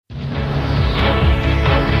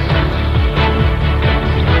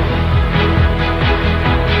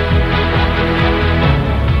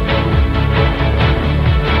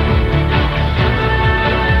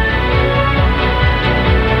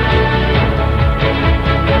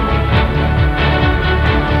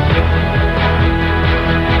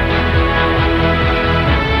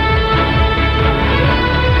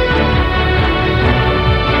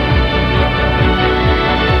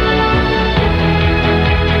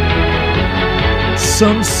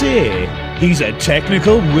Some say he's a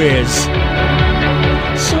technical whiz.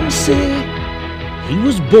 Some say he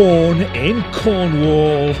was born in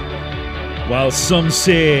Cornwall, while some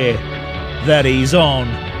say that he's on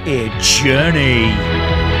a journey.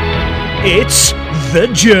 It's The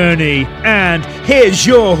Journey, and here's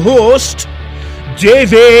your host,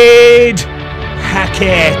 David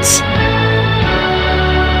Hackett.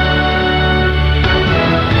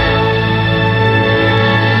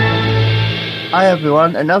 Hi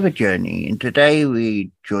everyone, another journey, and today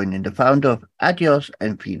we join in the founder of Adios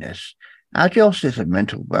and Venus. Adios is a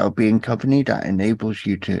mental well-being company that enables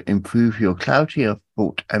you to improve your clarity of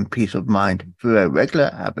thought and peace of mind through a regular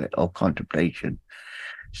habit of contemplation.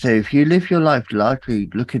 So if you live your life largely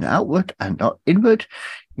looking outward and not inward,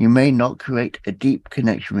 you may not create a deep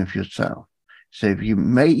connection with yourself. So if you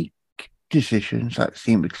make decisions that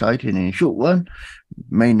seem exciting in the short run,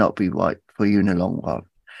 may not be right for you in the long run.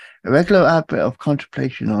 A regular habit of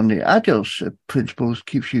contemplation on the Adios principles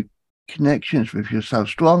keeps your connections with yourself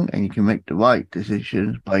strong, and you can make the right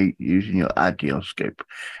decisions by using your Adioscope,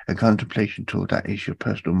 a contemplation tool that is your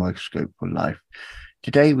personal microscope for life.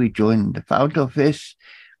 Today we join the founder of this.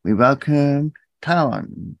 We welcome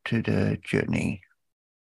Taran to the journey.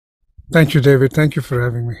 Thank you, David. Thank you for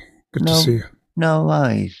having me. Good to see you. No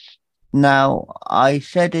worries. Now, I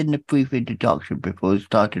said in the brief introduction before we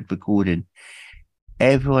started recording,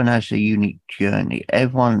 everyone has a unique journey.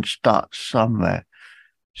 Everyone starts somewhere.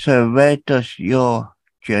 So where does your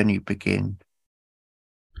journey begin?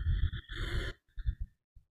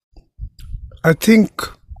 I think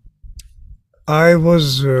I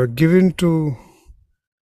was given to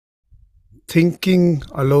thinking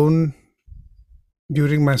alone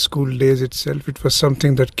during my school days itself. It was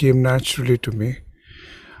something that came naturally to me,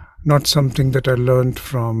 not something that I learned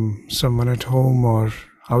from someone at home or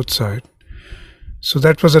outside. So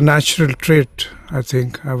that was a natural trait, I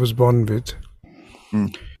think, I was born with.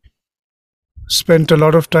 Spent a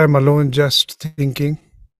lot of time alone just thinking.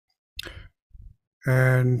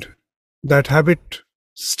 And that habit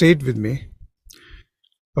stayed with me.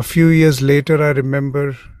 A few years later, I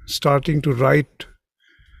remember starting to write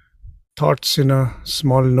thoughts in a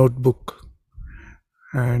small notebook.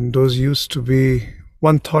 And those used to be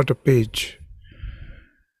one thought a page.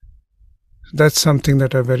 That's something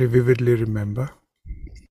that I very vividly remember.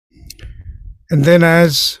 And then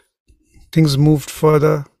as things moved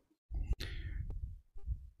further,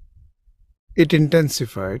 it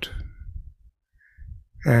intensified.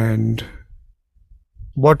 And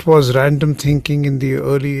what was random thinking in the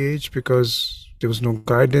early age, because there was no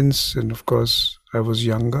guidance and of course I was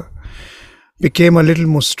younger, became a little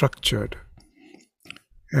more structured.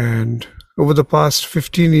 And over the past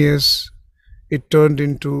 15 years, it turned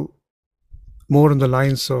into more on the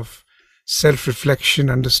lines of self-reflection,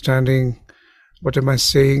 understanding what am I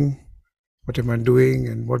saying, what am I doing,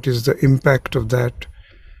 and what is the impact of that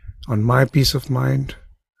on my peace of mind.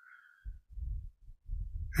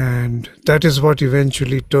 And that is what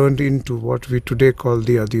eventually turned into what we today call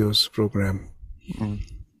the Adios program.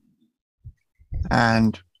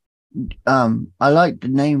 And I like the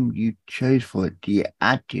name you chose for it, the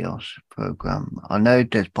Adios program. I know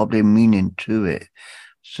there's probably a meaning to it.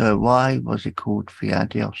 So why was it called the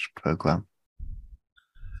Adios program?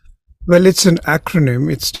 Well, it's an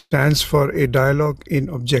acronym. It stands for A Dialogue in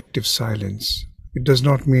Objective Silence. It does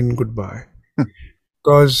not mean goodbye.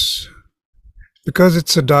 Because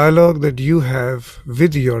it's a dialogue that you have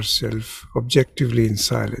with yourself objectively in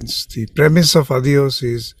silence. The premise of Adios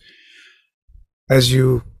is, as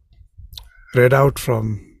you read out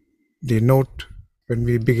from the note when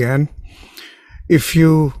we began, if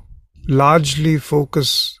you largely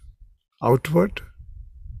focus outward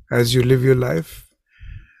as you live your life,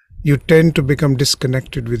 you tend to become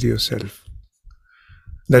disconnected with yourself.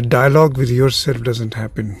 That dialogue with yourself doesn't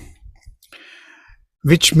happen,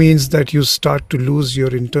 which means that you start to lose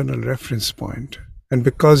your internal reference point. And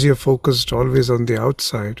because you're focused always on the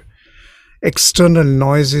outside, external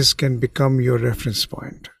noises can become your reference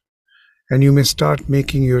point. And you may start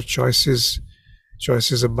making your choices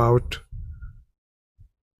about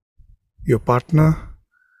your partner,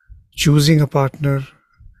 choosing a partner,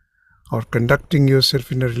 or conducting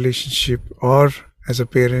yourself in a relationship, or as a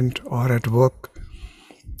parent, or at work.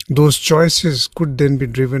 Those choices could then be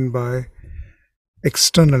driven by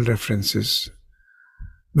external references,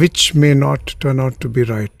 which may not turn out to be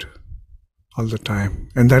right all the time.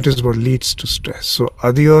 And that is what leads to stress. So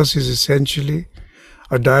Adios is essentially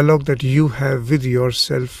a dialogue that you have with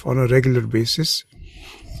yourself on a regular basis,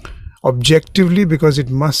 objectively, because it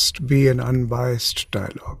must be an unbiased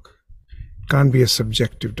dialogue. It can't be a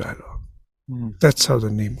subjective dialogue. That's how the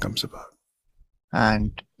name comes about.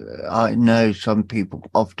 And I know some people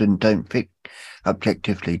often don't think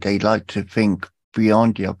objectively. They like to think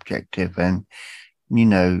beyond the objective and,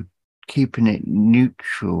 keeping it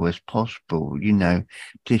neutral as possible.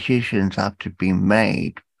 Decisions have to be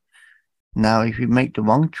made. Now, if you make the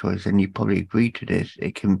wrong choice, and you probably agree to this,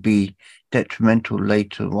 it can be detrimental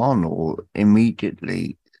later on or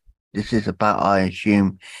immediately. This is about, I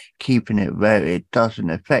assume, keeping it where it doesn't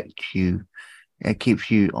affect you. It keeps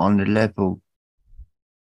you on the level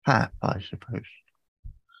path, I suppose.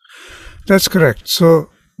 That's correct. So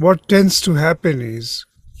what tends to happen is,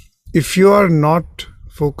 if you are not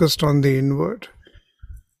focused on the inward,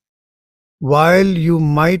 while you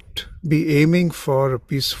might be aiming for a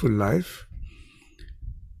peaceful life,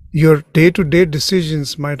 your day-to-day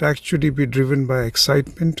decisions might actually be driven by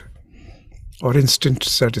excitement or instant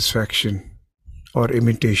satisfaction or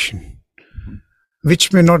imitation,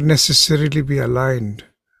 which may not necessarily be aligned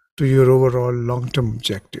to your overall long-term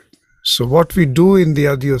objective. So what we do in the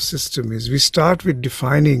Adios system is we start with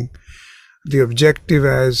defining the objective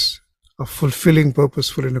as a fulfilling,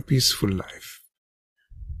 purposeful, and a peaceful life.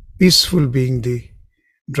 Peaceful being the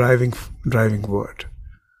driving word,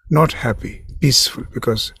 not happy, peaceful,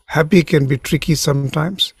 because happy can be tricky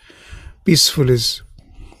sometimes. Peaceful is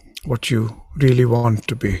what you really want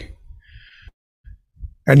to be.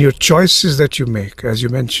 And your choices that you make, as you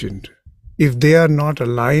mentioned, if they are not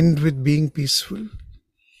aligned with being peaceful,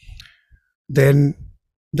 then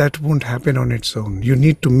that won't happen on its own. You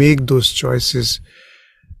need to make those choices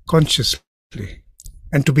consciously.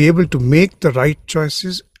 And to be able to make the right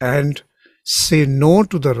choices and say no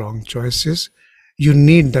to the wrong choices, you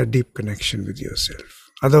need that deep connection with yourself.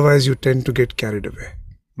 Otherwise, you tend to get carried away.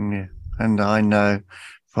 Yeah. And I know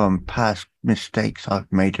from past mistakes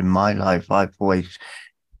I've made in my life, I've always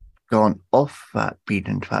gone off that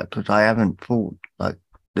beaten track because I haven't thought like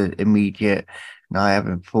the immediate, and I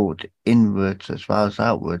haven't thought inwards as well as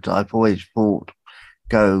outwards. I've always thought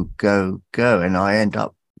go, go, go, and I end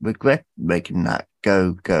up regret making that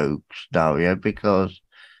go, go scenario because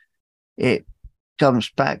it jumps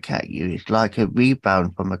back at you. It's like a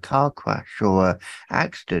rebound from a car crash or an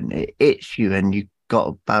accident. It hits you and you got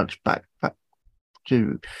to bounce back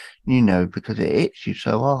to, because it hits you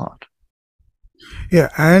so hard. Yeah,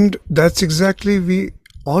 and that's exactly we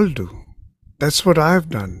all do. That's what I've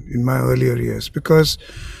done in my earlier years, because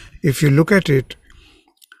if you look at it,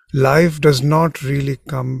 life does not really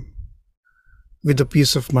come with a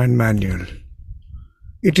peace of mind manual.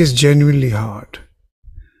 It is genuinely hard.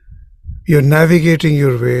 You're navigating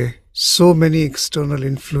your way. So many external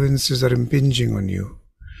influences are impinging on you.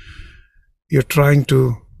 You're trying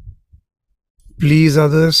to please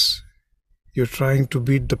others. You're trying to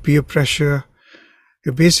beat the peer pressure.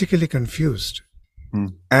 You're basically confused.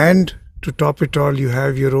 And to top it all, you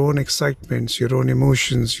have your own excitements, your own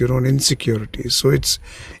emotions, your own insecurities. So it's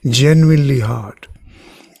genuinely hard.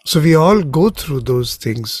 So we all go through those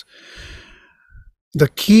things. The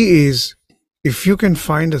key is, if you can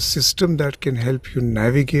find a system that can help you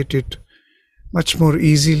navigate it much more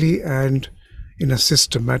easily and in a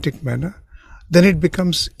systematic manner, then it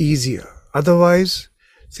becomes easier. Otherwise,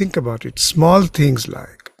 think about it. Small things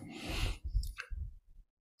like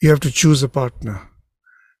you have to choose a partner.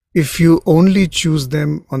 If you only choose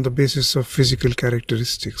them on the basis of physical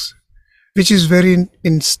characteristics, which is very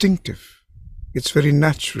instinctive, it's very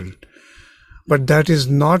natural, but that is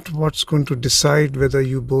not what's going to decide whether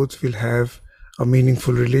you both will have a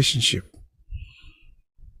meaningful relationship.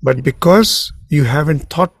 But because you haven't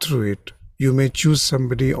thought through it, you may choose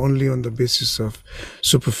somebody only on the basis of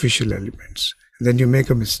superficial elements. And then you make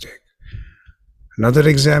a mistake. Another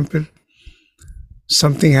example,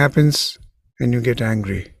 something happens and you get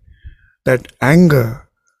angry. That anger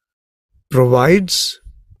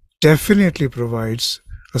definitely provides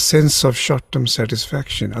a sense of short-term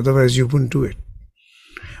satisfaction. Otherwise, you wouldn't do it.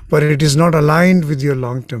 But it is not aligned with your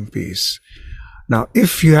long-term peace. Now,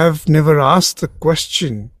 if you have never asked the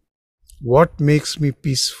question, what makes me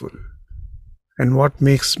peaceful and what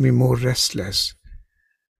makes me more restless,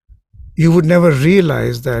 you would never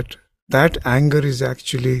realize that that anger is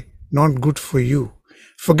actually not good for you.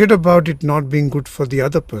 Forget about it not being good for the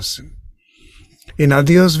other person. In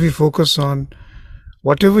Adios, we focus on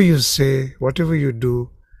whatever you say, whatever you do,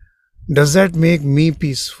 does that make me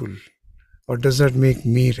peaceful or does that make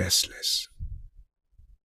me restless?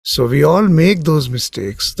 So we all make those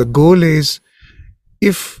mistakes. The goal is,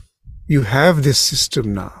 if you have this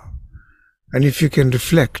system now, and if you can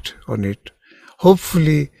reflect on it,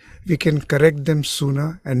 hopefully we can correct them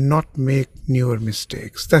sooner and not make newer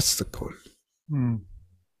mistakes. That's the goal.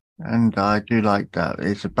 And I do like that.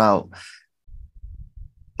 It's about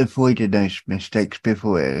avoiding those mistakes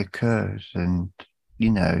before it occurs. And,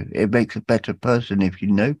 it makes a better person if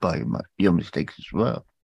you know by your mistakes as well.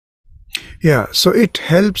 Yeah, so it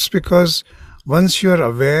helps because once you are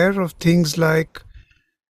aware of things like,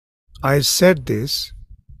 I said this,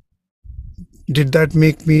 did that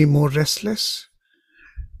make me more restless?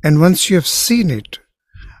 And once you have seen it,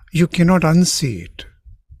 you cannot unsee it.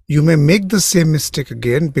 You may make the same mistake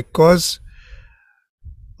again because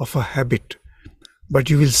of a habit, but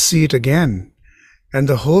you will see it again. And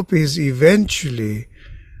the hope is eventually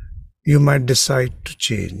you might decide to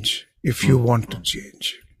change if you want to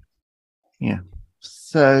change. Yeah.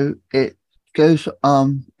 So it goes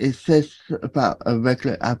it says about a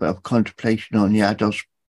regular habit of contemplation on the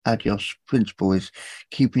Adios principle is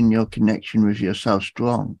keeping your connection with yourself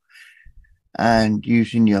strong and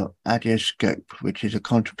using your Adioscope, which is a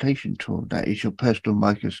contemplation tool that is your personal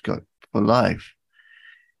microscope for life.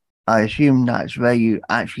 I assume that's where you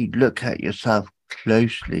actually look at yourself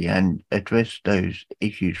closely and address those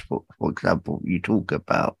issues, for example, you talk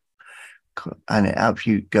about, and it helps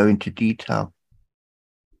you go into detail.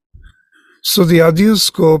 So the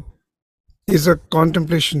Adioscope is a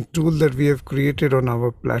contemplation tool that we have created on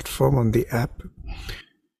our platform, on the app.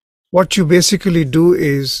 What you basically do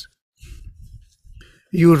is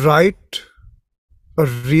you write a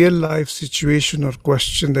real life situation or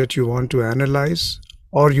question that you want to analyze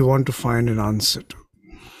or you want to find an answer to.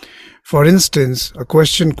 For instance, a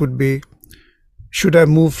question could be, should I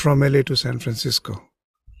move from LA to San Francisco?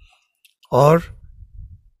 Or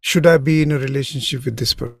should I be in a relationship with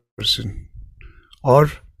this person?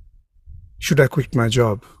 Or should I quit my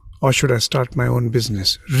job? Or should I start my own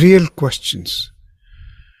business? Real questions.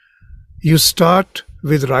 You start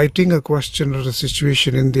with writing a question or a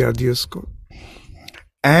situation in the Adioscope.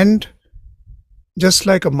 And just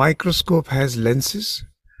like a microscope has lenses,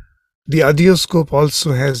 the Adioscope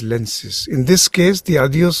also has lenses. In this case, the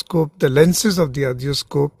lenses of the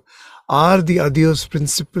Adioscope are the Adios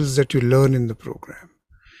principles that you learn in the program.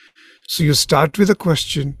 So you start with a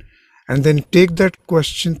question and then take that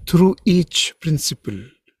question through each principle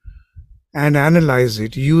and analyze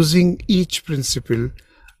it using each principle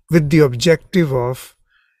with the objective of,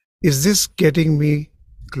 is this getting me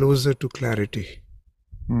closer to clarity?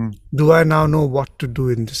 Do I now know what to do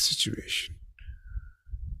in this situation?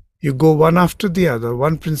 You go one after the other,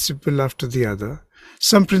 one principle after the other.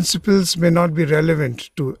 Some principles may not be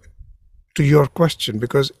relevant to your question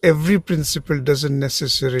because every principle doesn't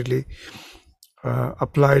necessarily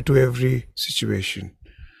apply to every situation.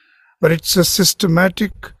 But it's a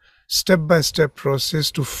systematic, step-by-step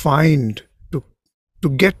process to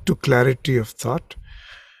get to clarity of thought,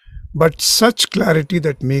 but such clarity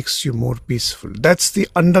that makes you more peaceful. That's the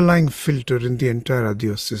underlying filter in the entire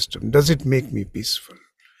Adios system. Does it make me peaceful?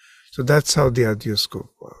 So that's how the Adioscope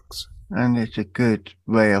works. And it's a good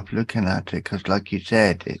way of looking at it because, like you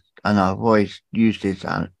said, and I've always used this,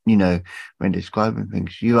 when describing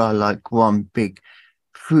things, you are like one big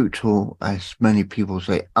fruit, or as many people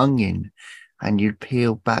say, onion, and you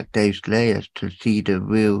peel back those layers to see the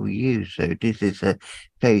real you. So this is a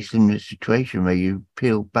very similar situation where you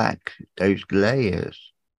peel back those layers.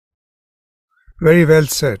 Very well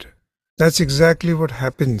said. That's exactly what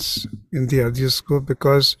happens in the Adioscope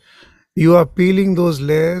because you are peeling those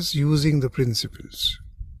layers using the principles.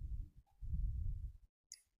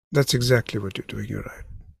 That's exactly what you're doing. You're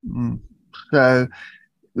right. So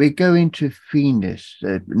we go into Venus.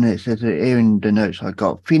 And it says here in the notes I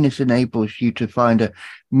got, Venus enables you to find a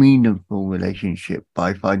meaningful relationship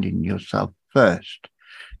by finding yourself first.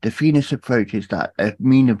 The Venus approach is that a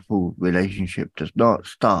meaningful relationship does not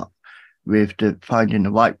start with finding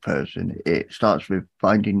the right person. It starts with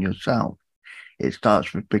finding yourself. It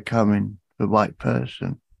starts with becoming the right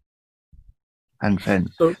person. And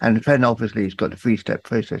then obviously it's got the 3-step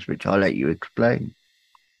process, which I'll let you explain.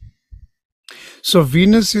 So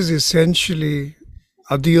Venus is essentially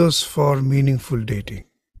Adios for meaningful dating.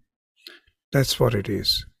 That's what it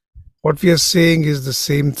is. What we are saying is the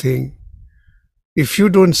same thing. If you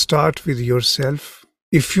don't start with yourself,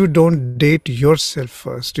 if you don't date yourself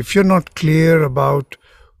first, if you're not clear about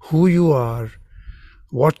who you are,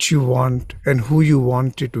 what you want, and who you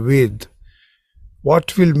want it with,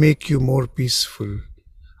 what will make you more peaceful,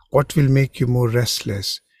 what will make you more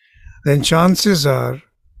restless, then chances are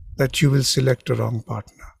that you will select a wrong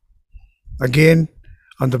partner. Again,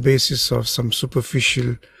 on the basis of some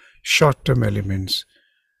superficial short-term elements,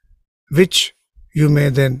 which you may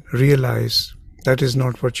then realize that is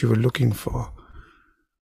not what you were looking for.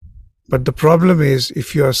 But the problem is,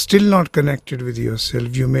 if you are still not connected with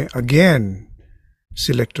yourself, you may again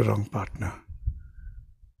select a wrong partner.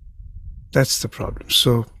 That's the problem.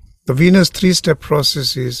 So the Venus 3-step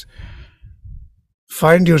process is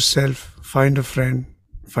find yourself, find a friend,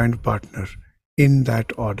 find a partner, in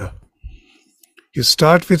that order. You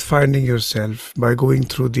start with finding yourself by going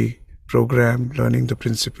through the program, learning the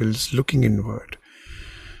principles, looking inward.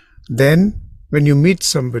 Then, when you meet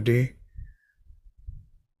somebody,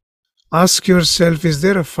 ask yourself, is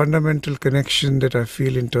there a fundamental connection that I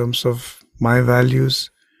feel in terms of my values?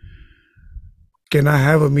 Can I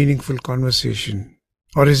have a meaningful conversation?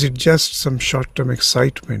 Or is it just some short-term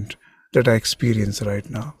excitement that I experience right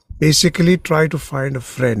now? Basically, try to find a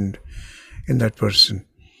friend in that person.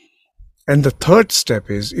 And the third step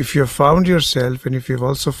is, if you have found yourself and if you've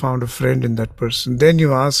also found a friend in that person, then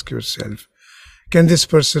you ask yourself, can this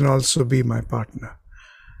person also be my partner?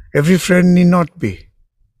 Every friend need not be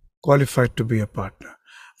qualified to be a partner,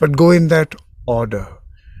 but go in that order.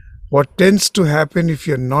 What tends to happen if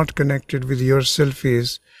you're not connected with yourself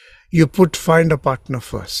is you find a partner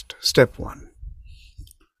first, step one.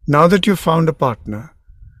 Now that you found a partner,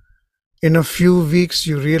 in a few weeks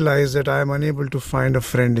you realize that I am unable to find a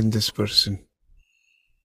friend in this person.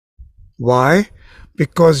 Why?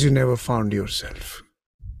 Because you never found yourself.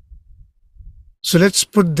 So let's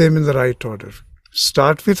put them in the right order.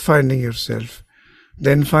 Start with finding yourself,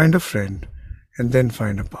 then find a friend, and then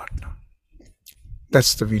find a partner.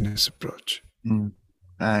 That's the Venus approach.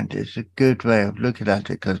 And it's a good way of looking at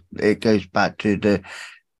it, because it goes back to the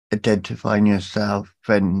identifying yourself.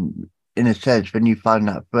 And in a sense, when you find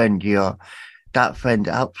that friend, that friend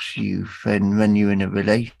helps you. And when you're in a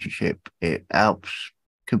relationship, it helps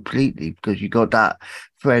completely, because you got that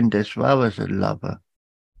friend as well as a lover.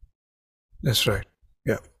 That's right.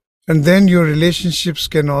 Yeah. And then your relationships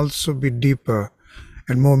can also be deeper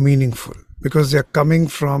and more meaningful, because they're coming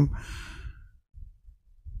from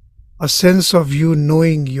a sense of you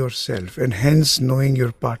knowing yourself and hence knowing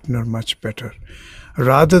your partner much better,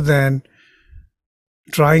 rather than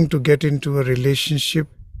trying to get into a relationship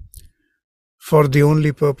for the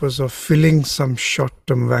only purpose of filling some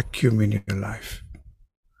short-term vacuum in your life.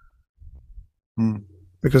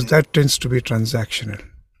 Because that tends to be transactional.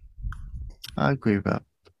 I agree with that.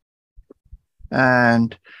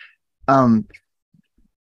 And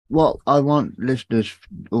what I want listeners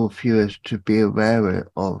or viewers to be aware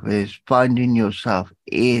of is finding yourself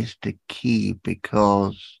is the key,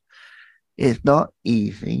 because it's not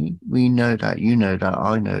easy. We know that, you know that,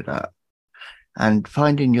 I know that. And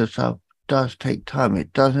finding yourself does take time.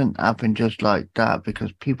 It doesn't happen just like that,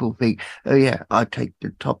 because people think, oh yeah, I take the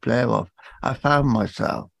top layer off, I found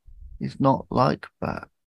myself. It's not like that.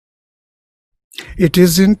 It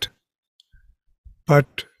isn't,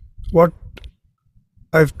 but what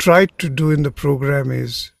I've tried to do in the program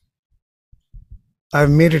is I've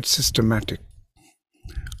made it systematic.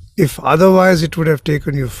 If otherwise it would have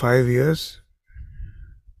taken you 5 years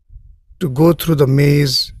to go through the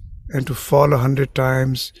maze and to fall 100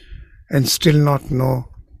 times and still not know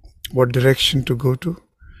what direction to go to,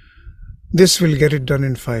 this will get it done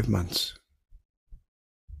in 5 months.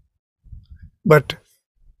 But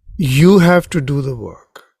you have to do the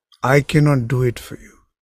work. I cannot do it for you.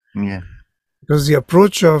 Yeah. Because the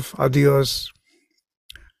approach of Adios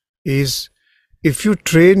is, if you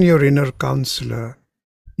train your inner counselor,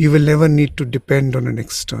 you will never need to depend on an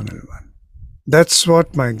external one. That's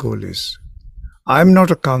what my goal is. I'm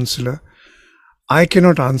not a counselor. I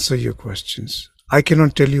cannot answer your questions. I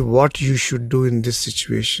cannot tell you what you should do in this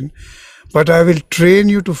situation, but I will train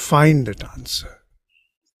you to find that answer.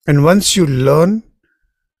 And once you learn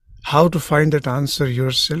how to find that answer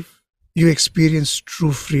yourself, you experience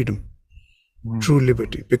true freedom, true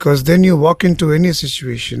liberty. Because then you walk into any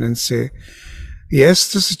situation and say,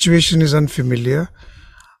 yes, the situation is unfamiliar.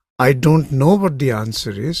 I don't know what the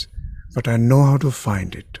answer is, but I know how to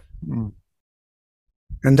find it.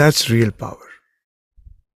 And that's real power.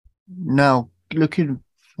 Now, looking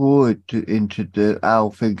forward into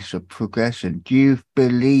how things are progressing, do you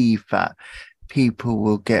believe that people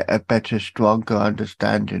will get a better, stronger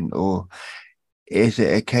understanding, or is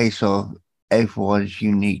it a case of everyone's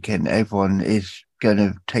unique and everyone is going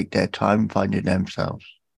to take their time finding themselves?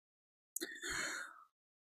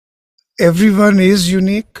 Everyone is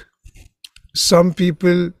unique. Some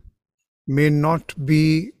people may not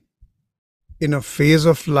be in a phase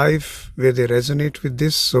of life where they resonate with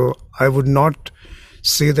this. So I would not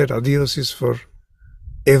say that Adios is for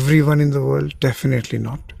everyone in the world. Definitely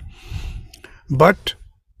not. But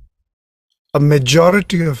a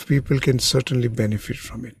majority of people can certainly benefit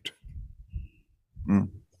from it.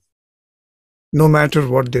 No matter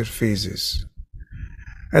what their phase is.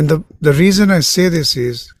 And the reason I say this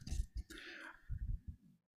is,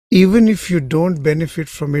 even if you don't benefit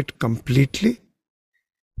from it completely,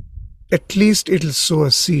 at least it'll sow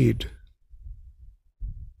a seed.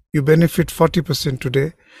 You benefit 40%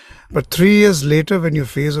 today, but 3 years later, when your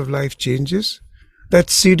phase of life changes, that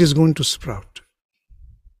seed is going to sprout.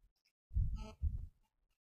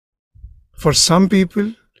 For some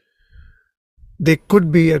people, they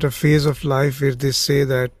could be at a phase of life where they say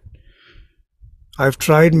that I've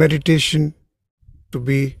tried meditation to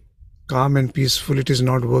be calm and peaceful. It is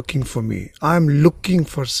not working for me. I'm looking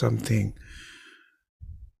for something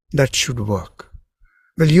that should work.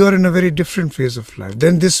 Well, you are in a very different phase of life.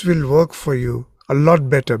 Then this will work for you a lot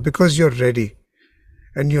better because you're ready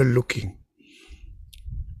and you're looking.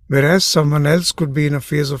 Whereas someone else could be in a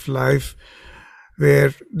phase of life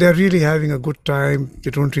where they're really having a good time,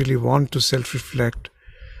 they don't really want to self-reflect.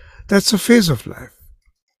 That's a phase of life.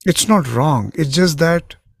 It's not wrong. It's just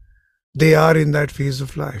that they are in that phase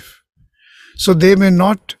of life. So they may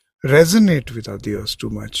not resonate with others too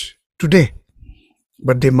much today,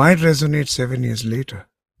 but they might resonate 7 years later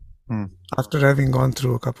after having gone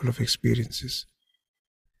through a couple of experiences.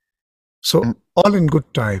 So all in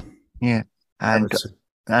good time. Yeah. And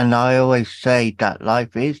I always say that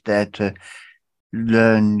life is there to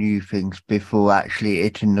learn new things before actually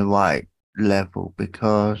hitting the right level,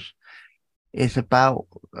 because it's about,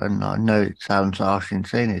 and I know it sounds harsh in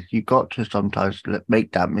saying this, you got to sometimes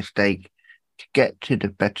make that mistake to get to the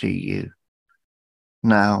better you.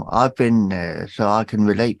 Now, I've been there, so I can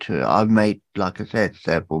relate to it. I've made, like I said,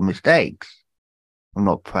 several mistakes. I'm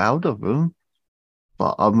not proud of them,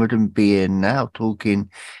 but I wouldn't be here now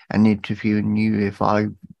talking and interviewing you if I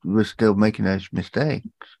was still making those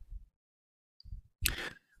mistakes.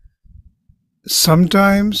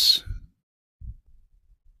 Sometimes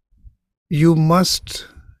you must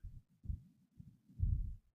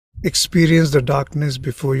experience the darkness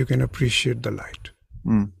before you can appreciate the light.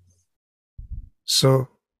 So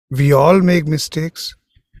we all make mistakes.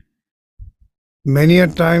 Many a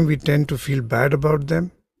time we tend to feel bad about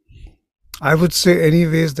them. I would say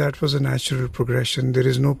anyways that was a natural progression. There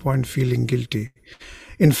is no point feeling guilty.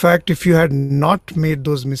 In fact, if you had not made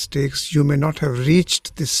those mistakes, you may not have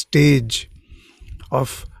reached this stage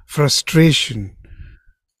of frustration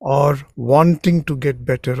or wanting to get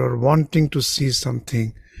better or wanting to see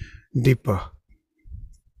something deeper.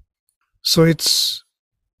 So it's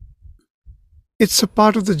a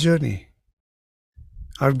part of the journey.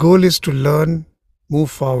 Our goal is to learn,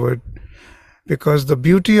 move forward, because the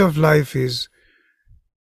beauty of life is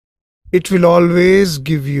it will always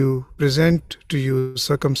present to you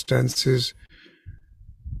circumstances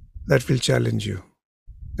that will challenge you,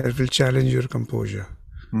 that will challenge your composure.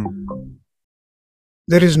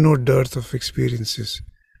 There is no dearth of experiences.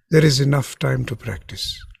 There is enough time to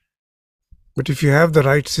practice. But if you have the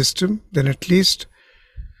right system, then at least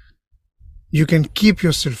you can keep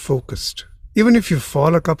yourself focused. Even if you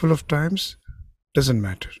fall a couple of times, doesn't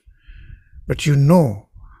matter. But you know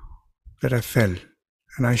that I fell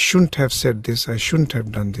and I shouldn't have said this, I shouldn't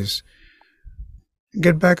have done this.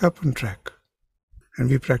 Get back up on track and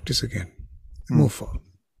we practice again. Move forward.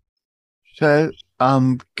 So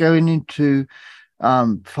going into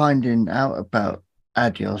finding out about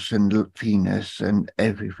Adios and Venus and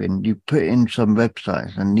everything, you put in some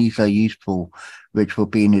websites, and these are useful, which will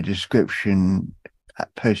be in the description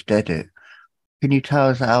at post-edit. Can you tell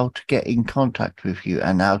us how to get in contact with you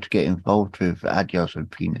and how to get involved with Adios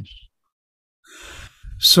and Venus?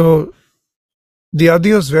 So the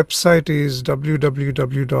Adios website is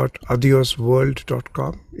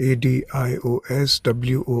www.adiosworld.com,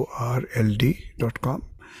 ADIOSWORLD.com.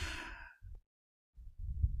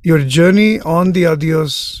 Your journey on the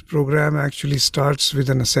Adios program actually starts with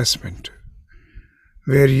an assessment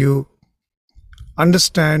where you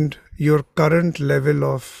understand your current level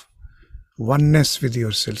of oneness with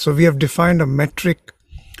yourself. So we have defined a metric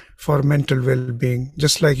for mental well-being.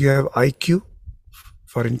 Just like you have IQ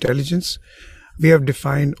for intelligence, we have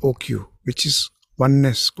defined OQ, which is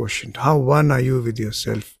oneness quotient. How one are you with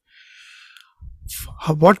yourself?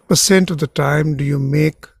 What % of the time do you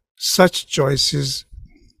make such choices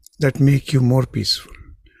that make you more peaceful?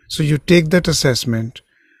 So you take that assessment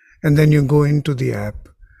and then you go into the app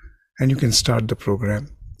and you can start the program.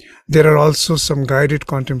 There are also some guided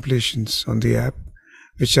contemplations on the app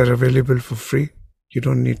which are available for free. You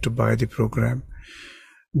don't need to buy the program.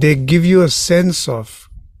 They give you a sense of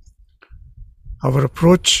our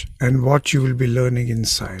approach and what you will be learning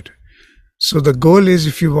inside. So the goal is,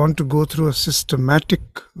 if you want to go through a systematic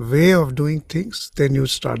way of doing things, then you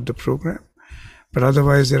start the program. But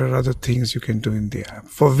otherwise, there are other things you can do in the app.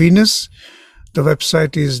 For Venus, the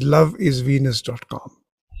website is loveisvenus.com.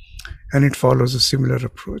 and it follows a similar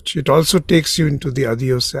approach. It also takes you into the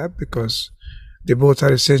Adios app because they both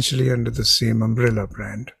are essentially under the same umbrella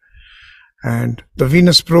brand. And the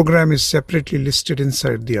Venus program is separately listed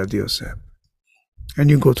inside the Adios app. And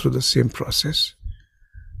you go through the same process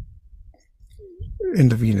in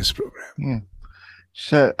the Venus program. Yeah.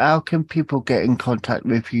 So how can people get in contact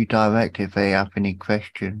with you direct if they have any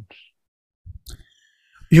questions?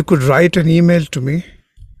 You could write an email to me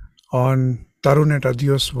on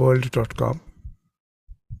tarun@adiosworld.com.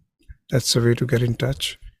 That's the way to get in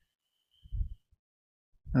touch.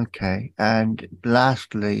 Okay. And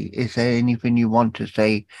lastly, is there anything you want to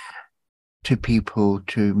say to people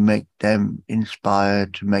to make them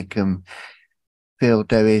inspired, to make them feel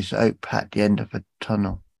there is hope at the end of a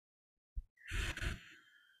tunnel?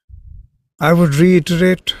 I would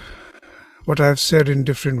reiterate what I've said in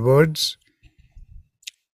different words.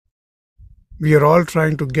 We are all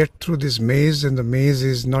trying to get through this maze, and the maze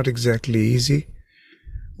is not exactly easy.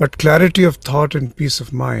 But clarity of thought and peace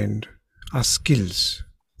of mind are skills,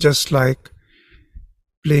 just like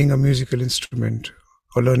playing a musical instrument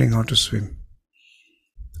or learning how to swim.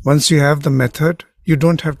 Once you have the method, you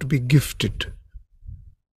don't have to be gifted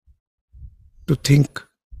to think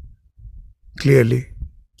clearly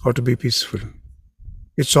or to be peaceful.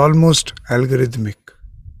 It's almost algorithmic.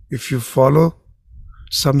 If you follow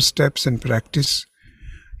some steps and practice,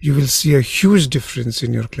 you will see a huge difference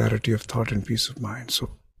in your clarity of thought and peace of mind.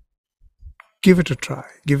 So give it a try,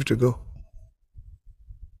 give it a go.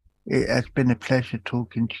 It has been a pleasure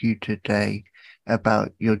talking to you today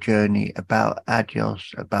about your journey, about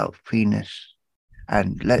Adios, about Venus.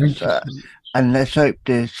 And let's hope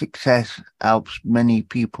the success helps many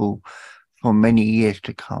people for many years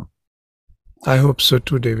to come. I hope so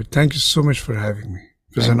too, David. Thank you so much for having me.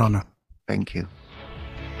 It was an honor. Thank you.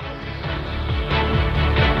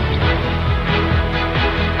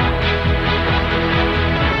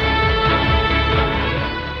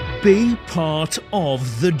 Be part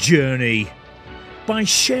of the journey by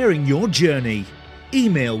sharing your journey.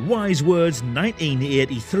 Email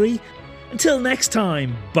wisewords1983. Until next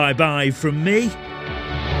time, bye-bye from me.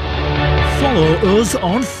 Follow us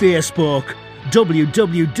on Facebook,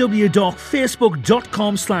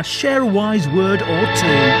 www.facebook.com/shareawiseword or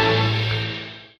two.